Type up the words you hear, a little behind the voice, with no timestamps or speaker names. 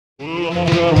Well, I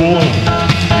got a woman,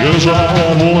 yes I got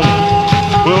a woman.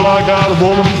 Well, I got a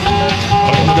woman,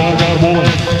 I got a woman.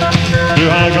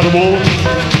 Yeah, I got a woman,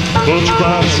 but she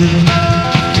cries sweet.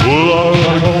 Well, I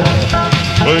got a woman,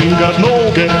 ain't got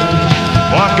no gas.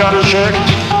 I got a shack,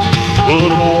 but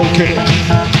I'm all cash.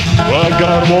 I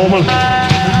got a woman,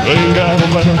 ain't got no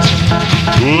pants.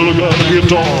 Well, I got a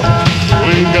guitar,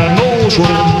 ain't got no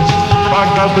strings. I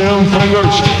got them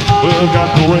fingers, well,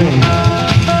 got no ring.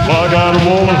 I got a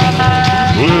woman,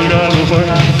 well, got a thing.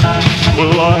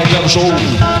 Well, I got a soul,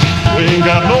 ain't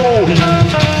got no heat.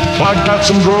 I got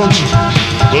some drugs,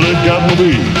 but ain't got no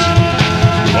beats.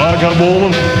 I got a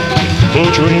woman,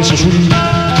 but you ain't so sweet.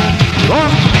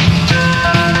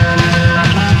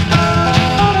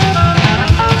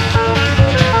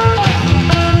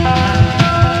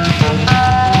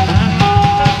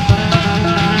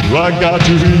 I got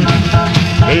 2 feet,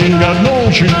 ain't got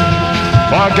no shoes.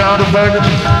 I got a beggar,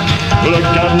 but I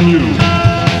got you.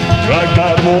 I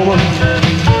got a woman,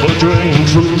 but you ain't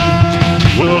true.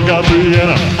 Well, I got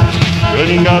Vienna,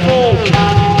 ain't got no key.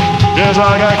 Yes,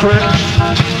 I got cracks,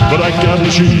 but I got the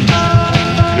cheese.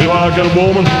 Yeah, I got a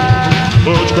woman,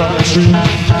 but it's crying sweet.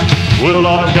 Well,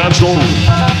 I got soul,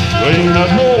 ain't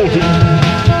got no key.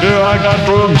 Yeah, I got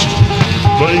drugs,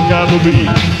 but ain't got no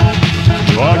beat.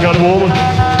 I got a woman,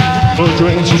 but you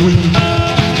ain't so sweet.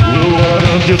 Well, I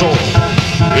got guitar,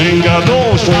 ain't got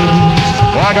no strings.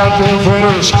 I got them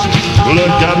fingers, but I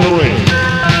got no ring.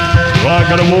 I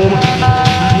got a woman,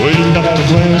 ain't got a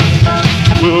plan.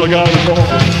 Well, I got a car,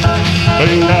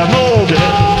 ain't got no gas.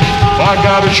 I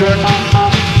got a check,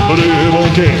 but it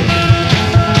won't cash.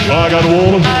 I got a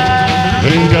woman,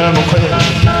 ain't got no cash.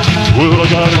 Well, I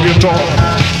got a guitar,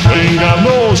 ain't got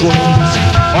no strings.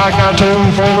 I got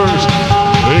them fingers,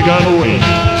 ain't got no ring.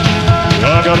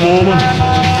 I got a woman,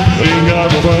 ain't got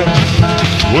no thing.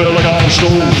 Well, I got a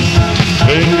stove,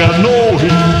 ain't got no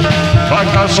heat. I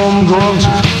got some drugs,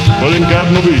 but ain't got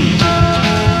no beat.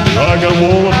 I got a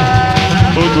woman,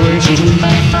 but you ain't so sweet.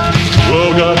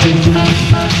 Well, I got 2 feet,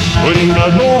 but ain't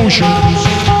got no shoes.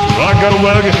 I got a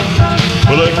wagon,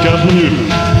 but I got no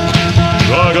news.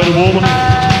 I got a woman,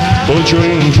 but you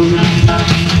ain't true.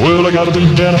 Well, I got a big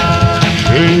piano,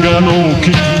 ain't got no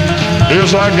key.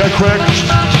 Yes, I got crackers,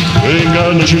 ain't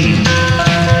got no cheese.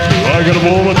 I got a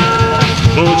woman,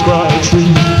 but it's crying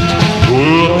sweet.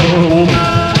 Well, I got a woman,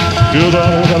 yes, I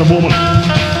got a woman.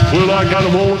 Well, I got a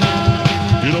woman.